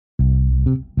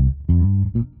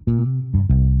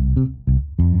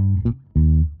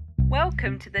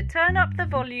welcome to the Turn Up the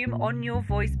Volume on Your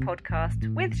Voice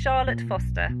podcast with Charlotte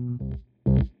Foster.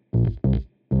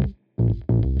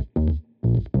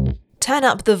 Turn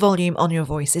Up the Volume on Your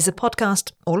Voice is a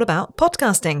podcast all about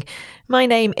podcasting. My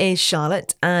name is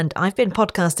Charlotte and I've been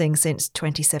podcasting since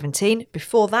 2017.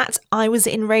 Before that, I was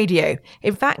in radio.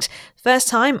 In fact, first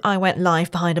time I went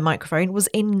live behind a microphone was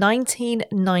in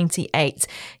 1998.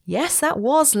 Yes, that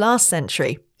was last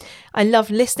century. I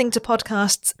love listening to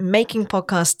podcasts, making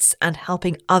podcasts, and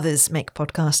helping others make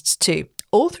podcasts too,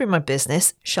 all through my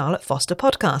business, Charlotte Foster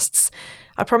Podcasts.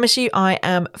 I promise you I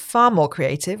am far more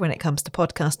creative when it comes to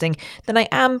podcasting than I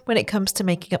am when it comes to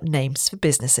making up names for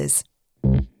businesses.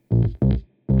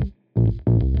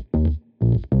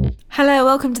 Hello,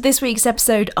 welcome to this week's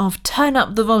episode of Turn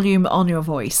Up the Volume on Your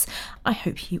Voice. I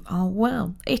hope you are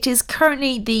well. It is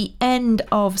currently the end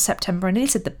of September. I nearly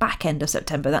said the back end of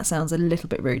September. That sounds a little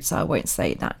bit rude, so I won't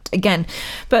say that again.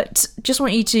 But just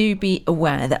want you to be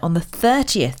aware that on the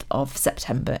 30th of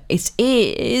September, it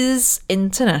is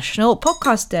International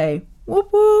Podcast Day.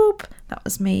 Whoop whoop. That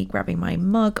was me grabbing my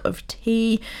mug of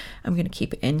tea. I'm going to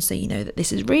keep it in so you know that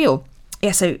this is real.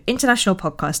 Yeah, so International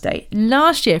Podcast Day.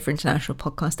 Last year for International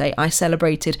Podcast Day, I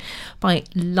celebrated by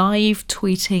live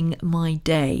tweeting my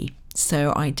day.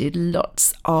 So I did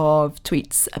lots of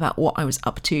tweets about what I was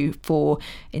up to for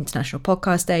International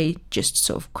Podcast Day, just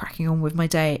sort of cracking on with my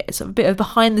day. It's sort of a bit of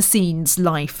behind the scenes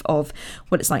life of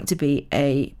what it's like to be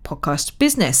a podcast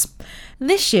business.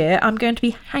 This year, I'm going to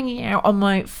be hanging out on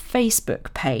my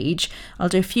Facebook page. I'll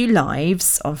do a few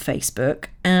lives on Facebook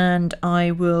and I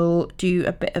will do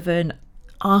a bit of an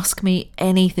Ask Me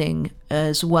Anything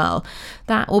as well.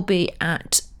 That will be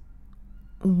at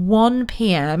 1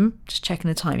 p.m, just checking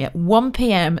the time, 1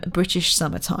 p.m. British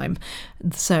summertime.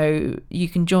 So you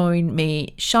can join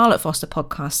me, Charlotte Foster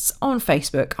Podcasts, on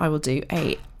Facebook. I will do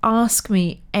a Ask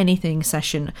Me Anything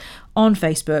session on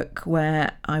Facebook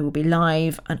where I will be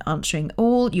live and answering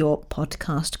all your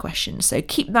podcast questions. So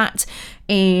keep that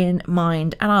in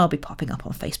mind, and I'll be popping up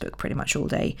on Facebook pretty much all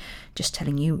day, just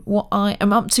telling you what I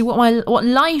am up to, what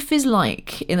life is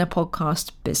like in a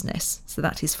podcast business. So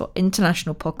that is for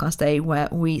International Podcast Day, where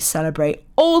we celebrate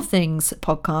all things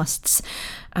podcasts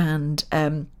and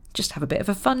just have a bit of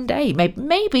a fun day.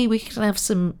 Maybe we can have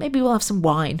some. Maybe we'll have some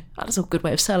wine. That's a good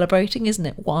way of celebrating, isn't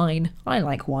it? Wine. I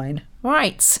like wine.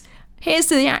 Right. Here's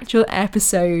to the actual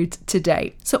episode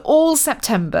today. So all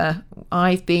September,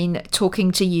 I've been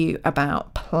talking to you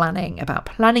about planning your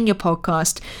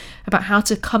podcast, about how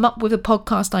to come up with a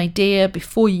podcast idea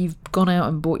before you've gone out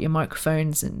and bought your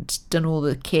microphones and done all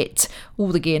the kit, all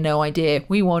the gear, no idea.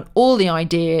 We want all the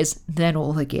ideas, then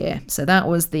all the gear. So that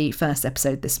was the first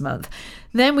episode this month.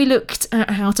 Then we looked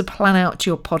at how to plan out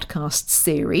your podcast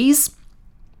series.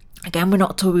 Again, we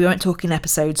weren't talking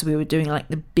episodes, we were doing like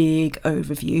the big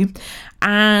overview.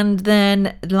 And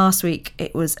then last week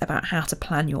it was about how to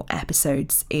plan your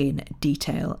episodes in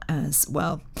detail as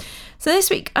well. So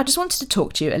this week I just wanted to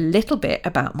talk to you a little bit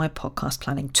about my podcast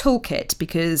planning toolkit,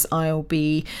 because I'll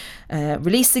be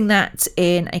releasing that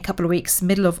in a couple of weeks.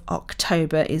 Middle of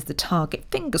October is the target,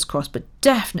 fingers crossed, but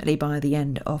definitely by the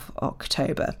end of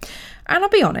October. And I'll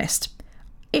be honest,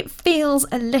 it feels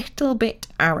a little bit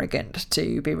arrogant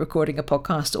to be recording a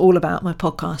podcast all about my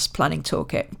podcast planning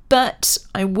toolkit, but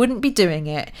I wouldn't be doing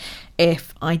it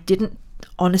if I didn't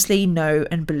honestly know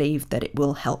and believe that it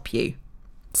will help you.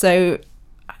 So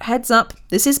heads up,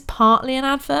 this is partly an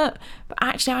advert, but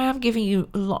actually I am giving you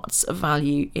lots of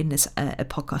value in this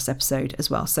podcast episode as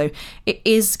well. So it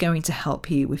is going to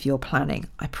help you with your planning,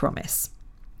 I promise.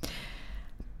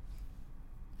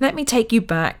 Let me take you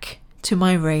back to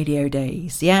my radio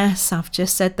days. Yes, I've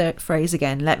just said that phrase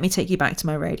again. Let me take you back to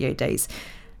my radio days.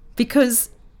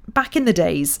 Because back in the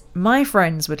days, my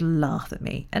friends would laugh at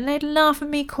me, and they'd laugh at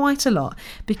me quite a lot,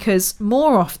 because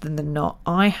more often than not,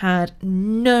 I had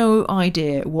no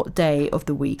idea what day of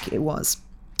the week it was.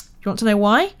 You want to know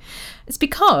why? It's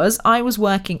because I was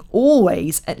working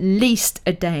always at least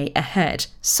a day ahead,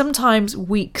 sometimes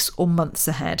weeks or months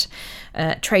ahead.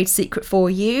 Trade secret for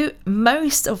you,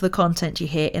 most of the content you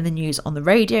hear in the news on the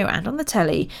radio and on the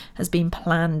telly has been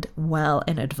planned well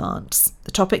in advance.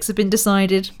 The topics have been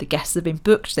decided, the guests have been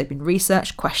booked, they've been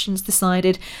researched, questions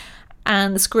decided,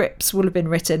 and the scripts will have been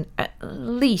written at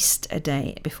least a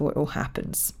day before it all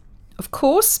happens. Of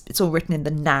course, it's all written in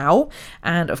the now,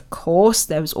 and of course,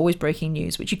 there was always breaking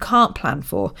news, which you can't plan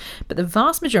for, but the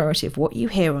vast majority of what you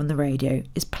hear on the radio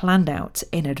is planned out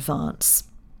in advance.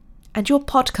 And your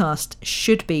podcast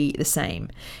should be the same.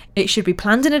 It should be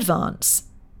planned in advance,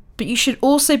 but you should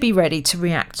also be ready to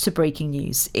react to breaking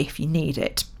news if you need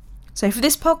it. So for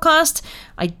this podcast,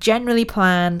 I generally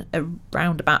plan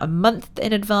around about a month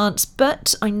in advance,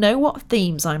 but I know what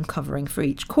themes I'm covering for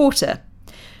each quarter.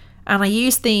 And I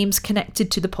use themes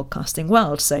connected to the podcasting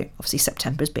world. So obviously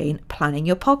September's been planning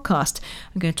your podcast.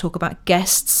 I'm going to talk about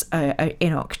guests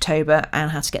in October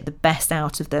and how to get the best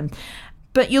out of them.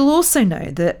 But you'll also know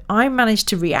that I managed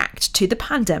to react to the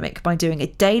pandemic by doing a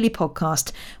daily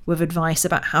podcast with advice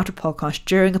about how to podcast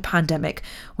during a pandemic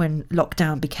when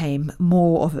lockdown became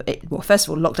more of it. Well, first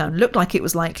of all, lockdown looked like it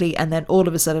was likely, and then all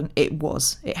of a sudden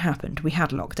it happened. We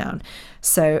had lockdown.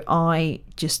 So I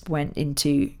just went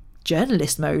into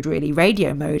journalist mode, really,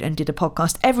 radio mode, and did a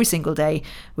podcast every single day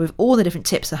with all the different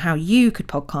tips of how you could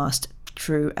podcast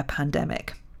through a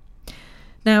pandemic.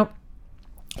 Now,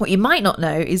 what you might not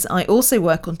know is I also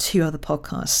work on 2 other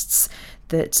podcasts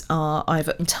that are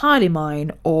either entirely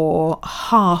mine or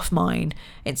half mine.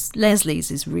 It's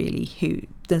Leslie's is really who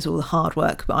does all the hard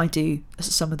work, but I do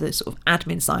some of the sort of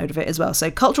admin side of it as well. So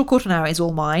Cultural Quarter Hour is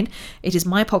all mine. It is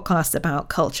my podcast about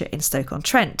culture in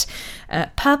Stoke-on-Trent.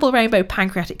 Purple Rainbow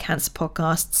Pancreatic Cancer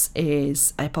Podcasts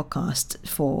is a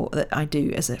podcast that I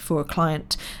do for a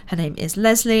client. Her name is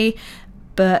Leslie,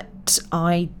 but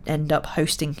I end up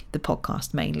hosting the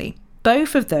podcast mainly.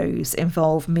 Both of those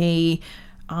involve me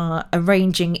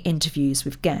arranging interviews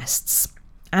with guests.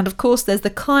 And of course, there's the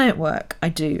client work I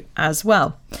do as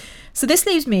well. So this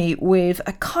leaves me with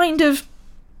a kind of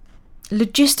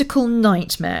logistical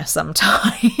nightmare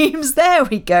sometimes. There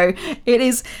we go. It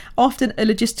is often a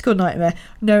logistical nightmare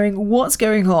knowing what's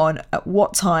going on at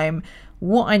what time,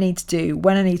 what I need to do,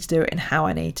 when I need to do it, and how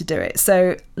I need to do it.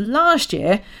 So last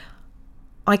year,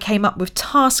 I came up with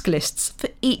task lists for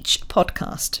each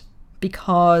podcast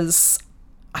because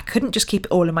I couldn't just keep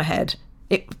it all in my head.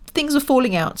 Things were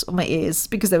falling out of my ears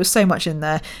because there was so much in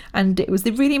there, and it was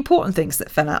the really important things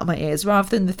that fell out of my ears rather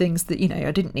than the things that,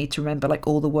 I didn't need to remember, like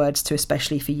all the words to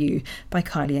Especially For You by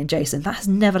Kylie and Jason. That has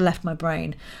never left my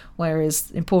brain,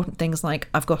 whereas important things like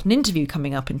I've got an interview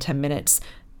coming up in 10 minutes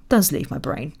does leave my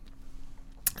brain.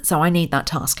 So I need that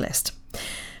task list.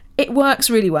 It works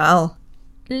really well.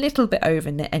 Little bit over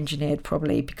engineered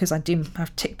probably, because I do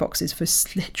have tick boxes for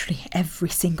literally every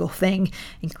single thing,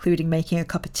 including making a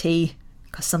cup of tea,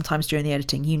 because sometimes during the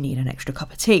editing you need an extra cup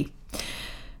of tea.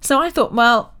 So I thought,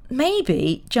 well,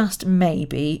 maybe, just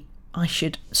maybe, I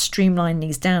should streamline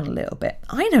these down a little bit.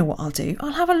 I know what I'll do.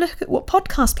 I'll have a look at what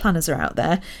podcast planners are out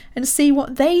there and see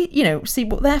what see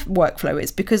what their workflow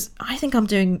is, because I think I'm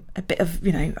doing a bit of,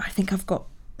 I think I've got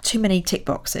too many tick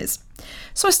boxes.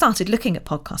 So I started looking at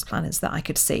podcast planners that I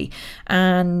could see.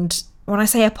 And when I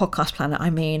say a podcast planner,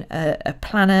 I mean a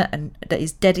planner that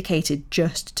is dedicated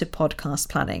just to podcast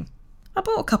planning. I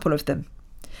bought a couple of them.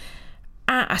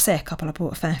 I say a couple, I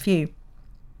bought a fair few.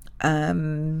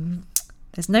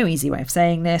 There's no easy way of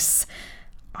saying this.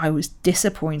 I was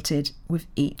disappointed with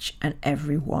each and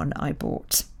every one I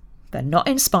bought. They're not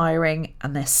inspiring,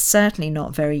 and they're certainly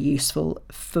not very useful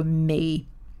for me.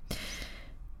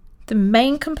 The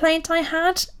main complaint I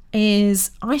had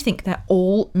is I think they're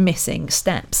all missing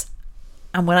steps.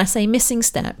 And when I say missing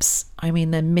steps, I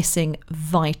mean they're missing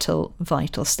vital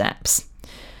steps.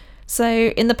 So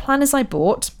in the planners I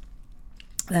bought,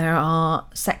 there are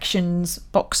sections,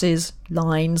 boxes,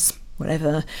 lines,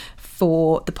 whatever,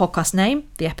 for the podcast name,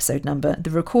 the episode number, the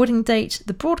recording date,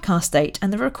 the broadcast date,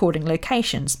 and the recording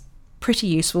locations. Pretty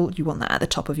useful. You want that at the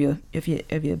top of your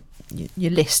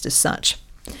list as such.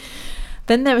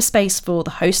 Then there was space for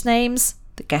the host names,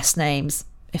 the guest names,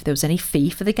 if there was any fee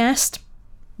for the guest,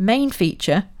 main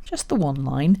feature, just the one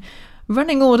line,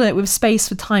 running order with space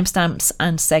for timestamps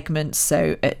and segments,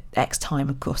 so at X time,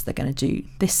 of course, they're going to do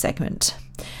this segment.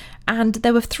 And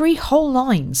there were 3 whole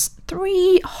lines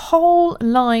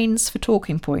for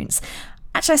talking points.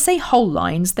 Actually, I say whole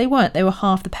lines, they weren't, they were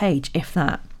half the page, if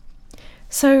that.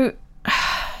 So,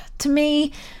 to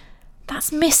me,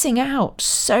 that's missing out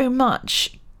so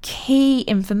much key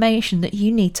information that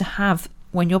you need to have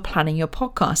when you're planning your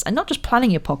podcast, and not just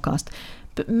planning your podcast,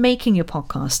 but making your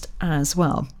podcast as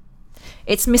well.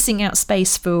 It's missing out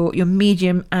space for your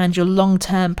medium and your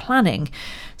long-term planning.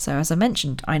 So as I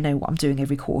mentioned, I know what I'm doing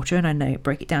every quarter, and I know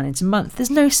break it down into months.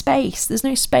 There's no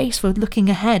space for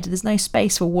looking ahead. There's no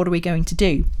space for what are we going to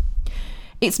do.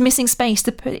 It's missing space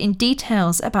to put in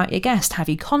details about your guest. Have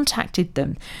you contacted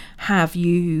them? Have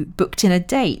you booked in a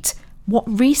date? What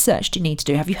research do you need to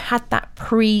do? Have you had that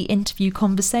pre-interview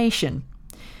conversation?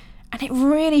 And it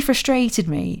really frustrated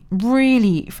me,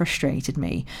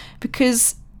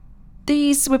 because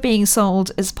these were being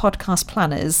sold as podcast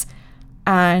planners,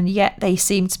 and yet they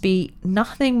seem to be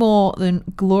nothing more than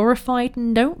glorified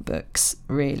notebooks,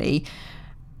 really.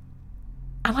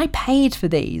 And I paid for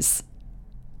these.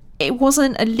 it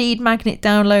wasn't a lead magnet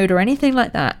download or anything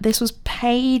like that. This was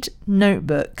paid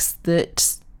notebooks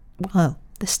that, well,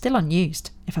 they're still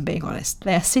unused, if I'm being honest.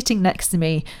 They're sitting next to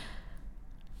me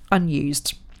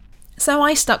unused. So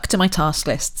I stuck to my task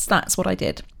lists. That's what I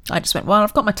did. I just went, well,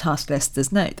 I've got my task list.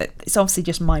 It's obviously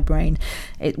just my brain.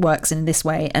 It works in this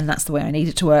way, and that's the way I need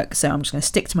it to work. So I'm just going to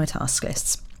stick to my task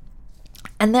lists.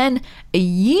 And then a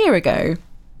year ago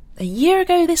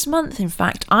this month, in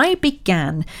fact, I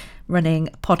began running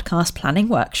podcast planning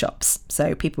workshops.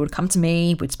 So people would come to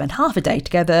me, we'd spend half a day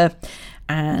together,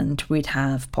 and we'd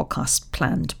have podcasts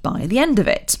planned by the end of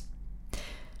it.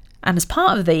 And as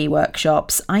part of the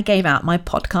workshops, I gave out my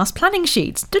podcast planning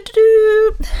sheets.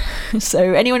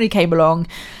 So anyone who came along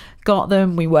got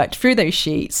them, we worked through those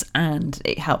sheets, and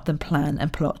it helped them plan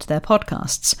and plot their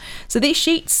podcasts. So these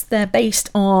sheets, they're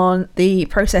based on the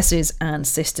processes and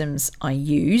systems I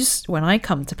use when I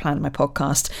come to plan my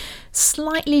podcast.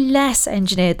 Slightly less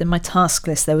engineered than my task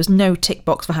list. There was no tick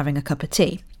box for having a cup of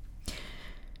tea.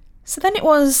 So then it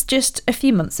was just a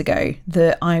few months ago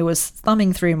that I was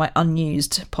thumbing through my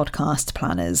unused podcast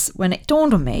planners when it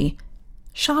dawned on me,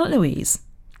 Charlotte Louise,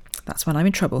 that's when I'm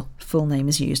in trouble, full name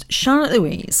is used, Charlotte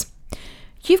Louise,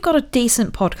 you've got a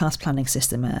decent podcast planning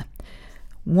system there.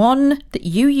 One that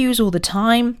you use all the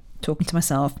time, talking to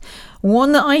myself,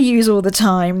 one that I use all the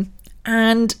time,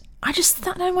 and I just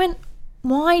sat there and went,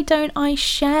 why don't I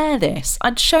share this?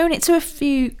 I'd shown it to a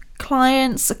few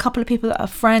clients, a couple of people that are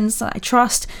friends that I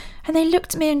trust, and they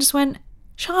looked at me and just went,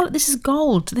 Charlotte, this is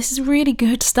gold. This is really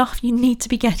good stuff. You need to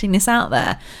be getting this out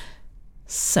there.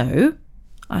 So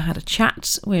I had a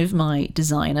chat with my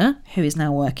designer, who is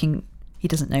now working, he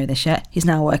doesn't know this yet, he's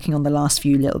now working on the last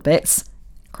few little bits.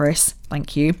 Chris,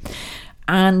 thank you.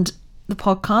 And the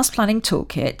podcast planning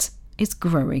toolkit is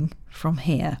growing from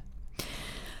here.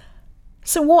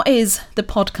 So what is the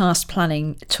podcast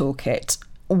planning toolkit?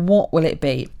 What will it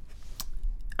be?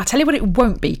 I'll tell you what it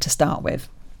won't be to start with.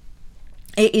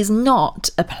 It is not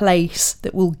a place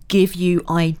that will give you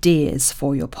ideas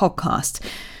for your podcast.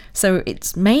 So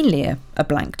it's mainly a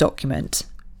blank document,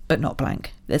 but not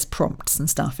blank. There's prompts and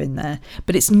stuff in there,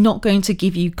 but it's not going to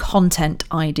give you content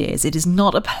ideas. It is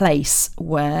not a place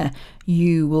where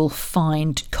you will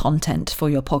find content for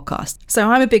your podcast. So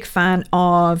I'm a big fan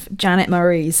of Janet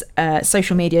Murray's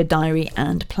social media diary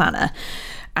and planner.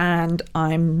 And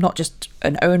I'm not just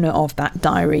an owner of that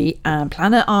diary and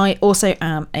planner, I also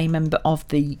am a member of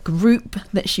the group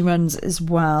that she runs as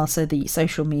well. So the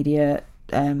social media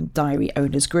diary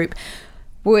owners group,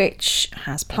 which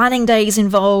has planning days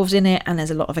involved in it, and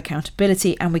there's a lot of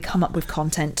accountability, and we come up with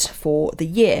content for the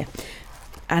year.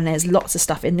 And there's lots of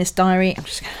stuff in this diary. I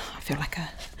feel like a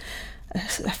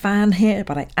fan here,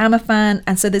 but I am a fan.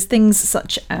 And so there's things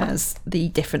such as the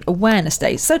different awareness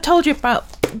days. So I told you about,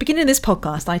 beginning of this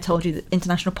podcast, I told you that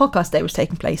International Podcast Day was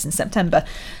taking place in September.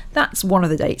 That's one of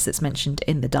the dates that's mentioned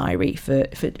in the diary for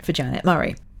Janet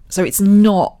Murray. So it's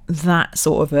not that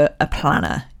sort of a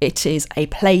planner. It is a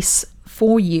place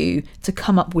for you to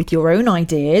come up with your own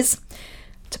ideas,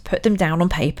 to put them down on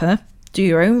paper, do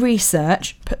your own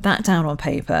research, put that down on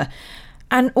paper,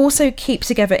 and also keep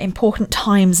together important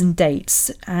times and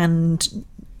dates, and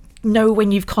know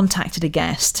when you've contacted a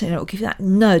guest, and it'll give you that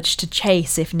nudge to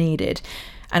chase if needed.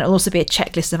 And it'll also be a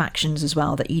checklist of actions as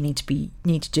well that you need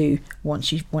to do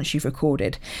once you've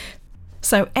recorded.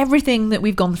 So everything that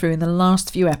we've gone through in the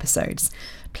last few episodes,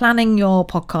 planning your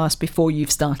podcast before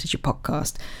you've started your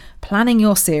podcast, planning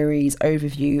your series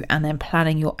overview, and then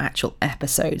planning your actual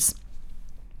episodes,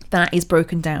 that is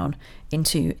broken down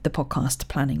into the podcast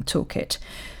planning toolkit.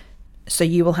 So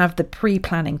you will have the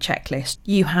pre-planning checklist,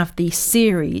 you have the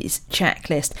series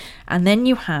checklist, and then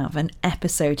you have an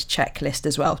episode checklist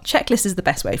as well. Checklist is the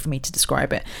best way for me to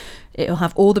describe it. It'll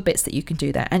have all the bits that you can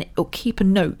do there, and it'll keep a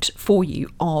note for you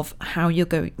of how you're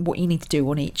going, what you need to do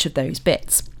on each of those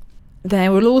bits.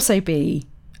 There will also be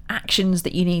actions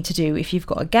that you need to do if you've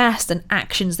got a guest, and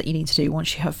actions that you need to do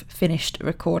once you have finished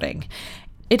recording.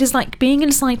 It is like being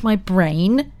inside my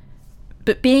brain,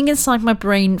 but being inside my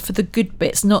brain for the good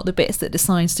bits, not the bits that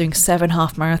decides doing 7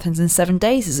 half marathons in 7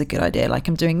 days is a good idea, like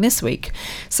I'm doing this week.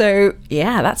 So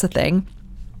yeah, that's a thing.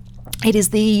 It is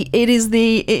the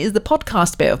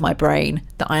podcast bit of my brain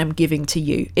that I am giving to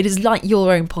you. It is like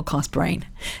your own podcast brain.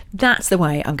 That's the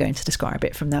way I'm going to describe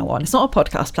it from now on. It's not a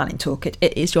podcast planning toolkit.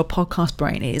 It is your podcast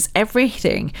brain. It is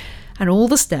everything and all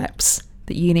the steps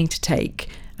that you need to take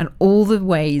and all the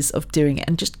ways of doing it,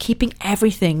 and just keeping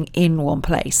everything in one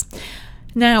place.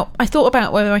 Now, I thought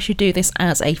about whether I should do this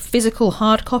as a physical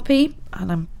hard copy,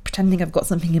 and I'm pretending I've got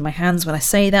something in my hands when I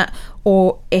say that,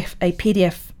 or if a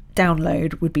PDF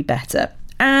download would be better.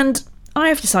 And I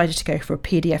have decided to go for a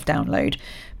PDF download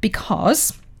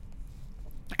because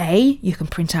A, you can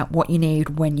print out what you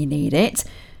need when you need it.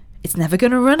 It's never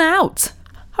going to run out.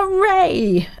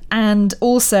 Hooray! And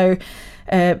also,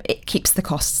 it keeps the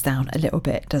costs down a little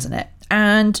bit, doesn't it?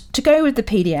 And to go with the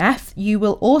PDF, you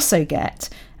will also get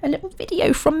a little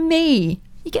video from me.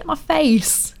 You get my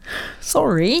face.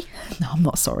 Sorry. No, I'm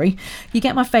not sorry. You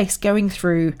get my face going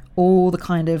through all the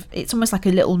kind of, it's almost like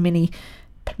a little mini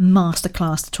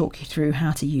masterclass to talk you through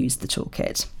how to use the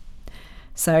toolkit.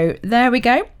 So there we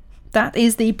go. That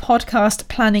is the podcast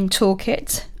planning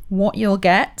toolkit, what you'll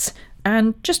get,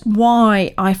 and just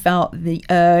why I felt the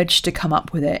urge to come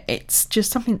up with it. It's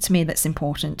just something to me that's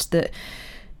important, that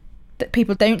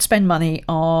people don't spend money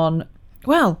on,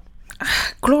 well,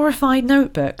 glorified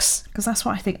notebooks, because that's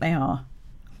what I think they are.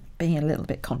 Being a little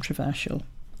bit controversial.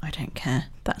 I don't care.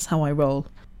 That's how I roll.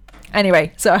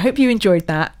 Anyway, so I hope you enjoyed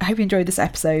that. I hope you enjoyed this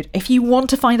episode. If you want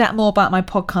to find out more about my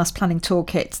podcast planning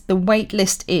toolkit, the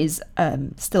waitlist is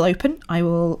still open. I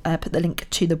will put the link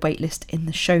to the waitlist in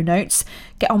the show notes.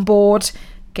 Get on board.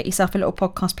 Get yourself a little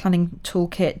podcast planning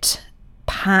toolkit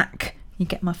pack. You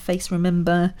get my face,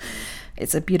 remember.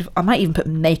 It's a beautiful... I might even put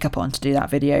makeup on to do that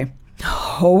video.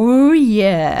 Oh,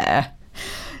 yeah.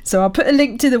 So I'll put a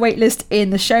link to the waitlist in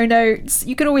the show notes.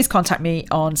 You can always contact me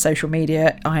on social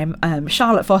media. I'm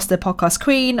Charlotte Foster Podcast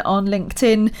Queen on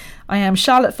LinkedIn. I am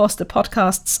Charlotte Foster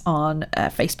Podcasts on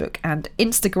Facebook and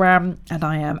Instagram. And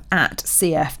I am at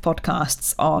CF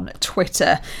Podcasts on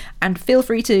Twitter. And feel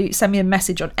free to send me a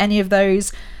message on any of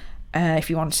those if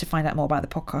you wanted to find out more about the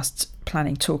podcast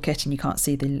planning toolkit and you can't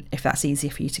see if that's easier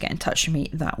for you to get in touch with me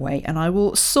that way. And I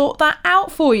will sort that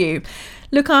out for you.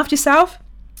 Look after yourself.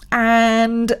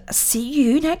 And see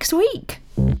you next week.